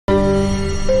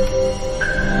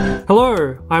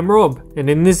Hello, I'm Rob, and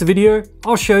in this video,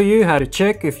 I'll show you how to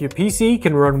check if your PC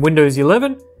can run Windows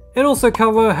 11 and also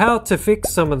cover how to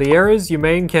fix some of the errors you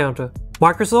may encounter.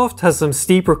 Microsoft has some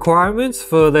steep requirements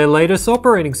for their latest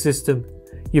operating system.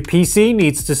 Your PC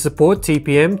needs to support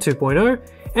TPM 2.0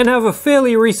 and have a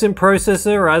fairly recent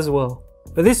processor as well.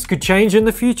 But this could change in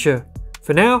the future.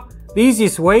 For now, the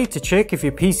easiest way to check if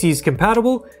your PC is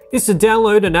compatible is to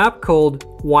download an app called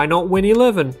Why Not Win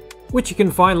 11, which you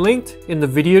can find linked in the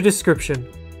video description.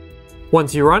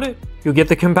 Once you run it, you'll get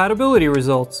the compatibility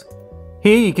results.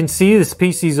 Here you can see this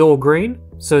PC is all green,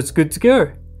 so it's good to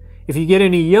go. If you get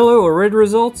any yellow or red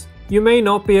results, you may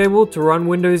not be able to run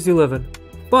Windows 11.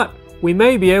 But we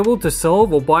may be able to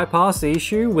solve or bypass the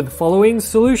issue with the following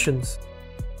solutions.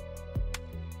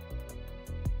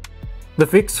 The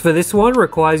fix for this one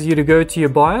requires you to go to your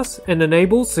BIOS and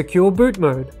enable Secure Boot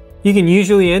Mode. You can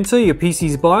usually enter your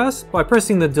PC's BIOS by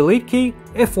pressing the Delete key,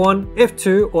 F1,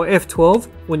 F2 or F12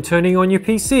 when turning on your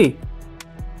PC.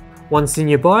 Once in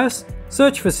your BIOS,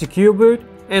 search for Secure Boot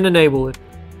and enable it.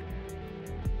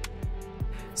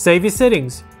 Save your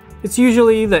settings. It's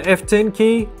usually the F10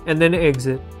 key and then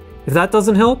exit. If that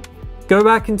doesn't help, go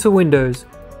back into Windows.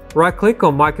 Right-click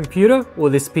on My Computer or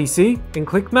this PC and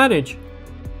click Manage.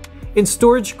 In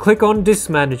Storage, click on Disk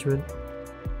Management.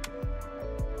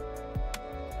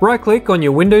 Right-click on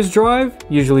your Windows drive,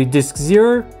 usually Disk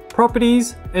 0,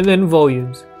 Properties, and then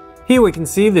Volumes. Here we can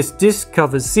see this disk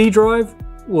covers C drive,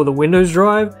 or the Windows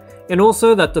drive, and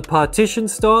also that the partition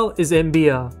style is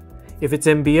MBR. If it's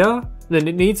MBR, then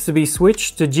it needs to be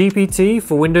switched to GPT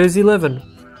for Windows 11.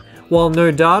 While no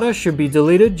data should be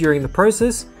deleted during the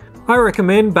process, I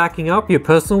recommend backing up your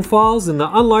personal files in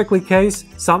the unlikely case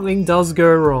something does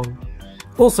go wrong.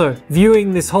 Also,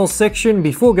 viewing this whole section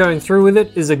before going through with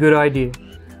it is a good idea.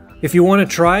 If you want to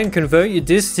try and convert your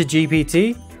disk to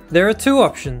GPT, there are two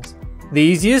options. The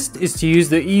easiest is to use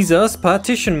the EaseUS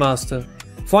Partition Master.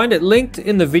 Find it linked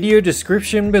in the video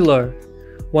description below.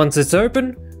 Once it's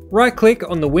open, right-click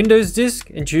on the Windows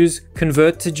disk and choose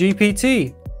Convert to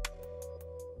GPT.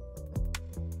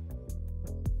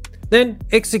 Then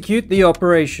execute the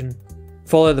operation.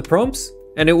 Follow the prompts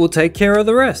and it will take care of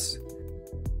the rest.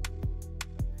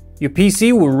 Your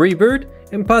PC will reboot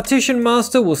and Partition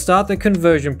Master will start the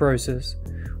conversion process.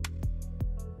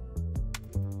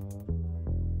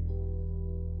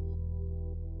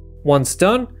 Once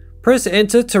done, press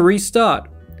Enter to restart.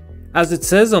 As it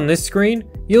says on this screen,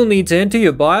 you'll need to enter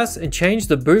your BIOS and change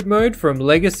the boot mode from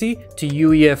Legacy to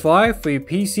UEFI for your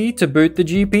PC to boot the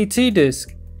GPT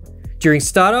disk. During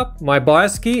startup, my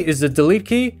BIOS key is the Delete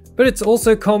key, but it's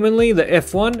also commonly the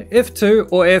F1, F2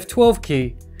 or F12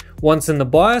 key. Once in the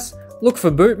BIOS, look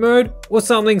for boot mode or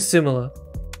something similar.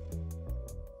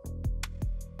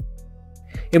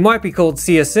 It might be called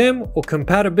CSM or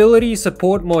Compatibility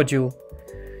Support Module.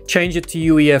 Change it to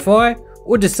UEFI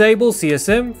or disable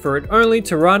CSM for it only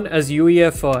to run as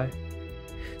UEFI.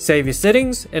 Save your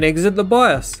settings and exit the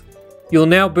BIOS. You'll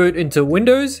now boot into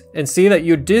Windows and see that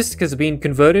your disk has been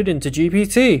converted into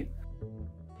GPT.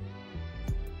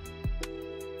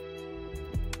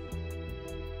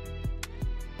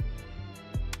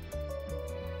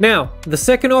 Now, the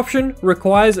second option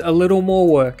requires a little more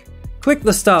work. Click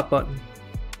the Start button,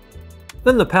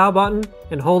 then the Power button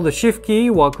and hold the Shift key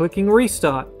while clicking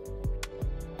Restart.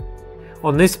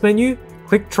 On this menu,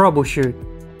 click Troubleshoot,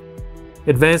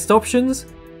 Advanced Options,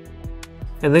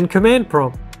 and then Command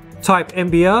Prompt. Type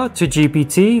mbr to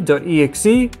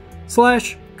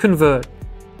gpt.exe/convert.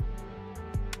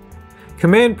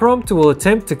 Command prompt will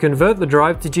attempt to convert the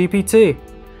drive to GPT.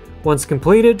 Once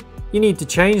completed, you need to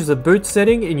change the boot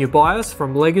setting in your BIOS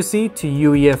from Legacy to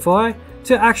UEFI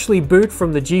to actually boot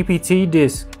from the GPT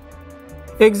disk.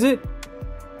 Exit,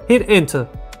 hit Enter,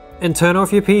 and turn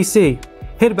off your PC.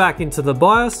 Head back into the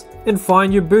BIOS and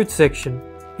find your boot section.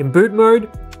 In boot mode,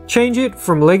 change it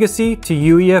from Legacy to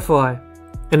UEFI.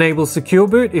 Enable Secure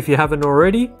Boot if you haven't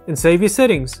already and save your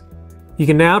settings. You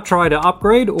can now try to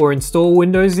upgrade or install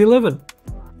Windows 11.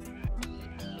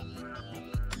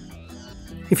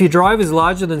 If your drive is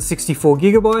larger than 64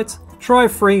 GB, try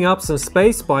freeing up some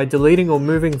space by deleting or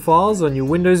moving files on your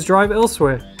Windows drive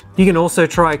elsewhere. You can also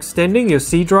try extending your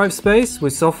C drive space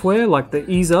with software like the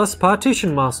EaseUS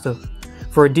Partition Master.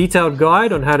 For a detailed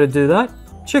guide on how to do that,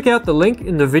 check out the link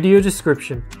in the video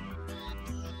description.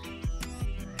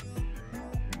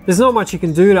 There's not much you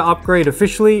can do to upgrade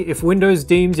officially if Windows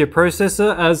deems your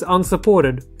processor as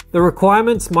unsupported. The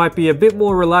requirements might be a bit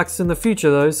more relaxed in the future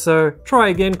though, so try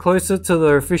again closer to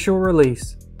the official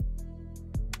release.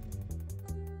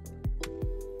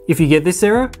 If you get this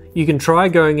error, you can try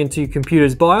going into your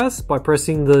computer's BIOS by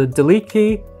pressing the Delete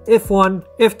key, F1,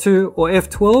 F2 or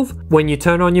F12 when you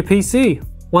turn on your PC.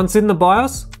 Once in the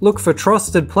BIOS, look for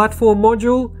Trusted Platform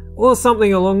Module or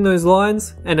something along those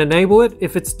lines and enable it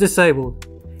if it's disabled.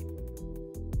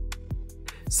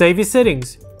 Save your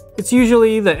settings. It's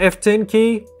usually the F10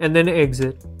 key and then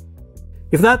exit.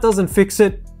 If that doesn't fix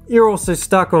it, you're also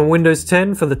stuck on Windows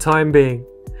 10 for the time being.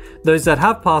 Those that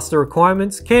have passed the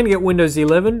requirements can get Windows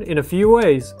 11 in a few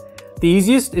ways. The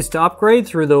easiest is to upgrade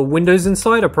through the Windows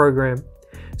Insider program.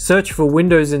 Search for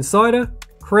Windows Insider,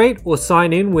 create or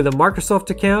sign in with a Microsoft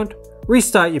account,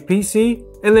 restart your PC,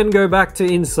 and then go back to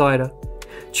Insider.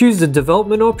 Choose the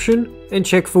development option and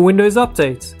check for Windows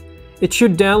updates. It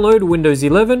should download Windows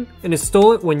 11 and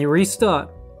install it when you restart.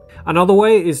 Another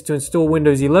way is to install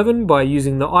Windows 11 by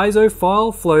using the ISO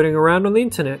file floating around on the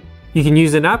internet. You can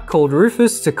use an app called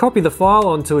Rufus to copy the file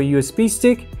onto a USB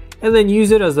stick and then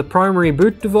use it as the primary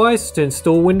boot device to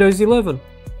install Windows 11.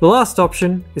 The last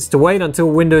option is to wait until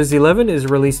Windows 11 is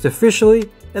released officially,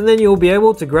 and then you'll be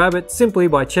able to grab it simply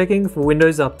by checking for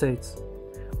Windows updates.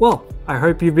 Well, I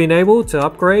hope you've been able to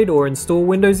upgrade or install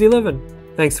Windows 11.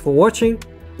 Thanks for watching.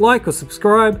 Like or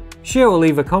subscribe, share or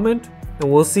leave a comment,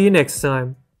 and we'll see you next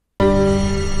time.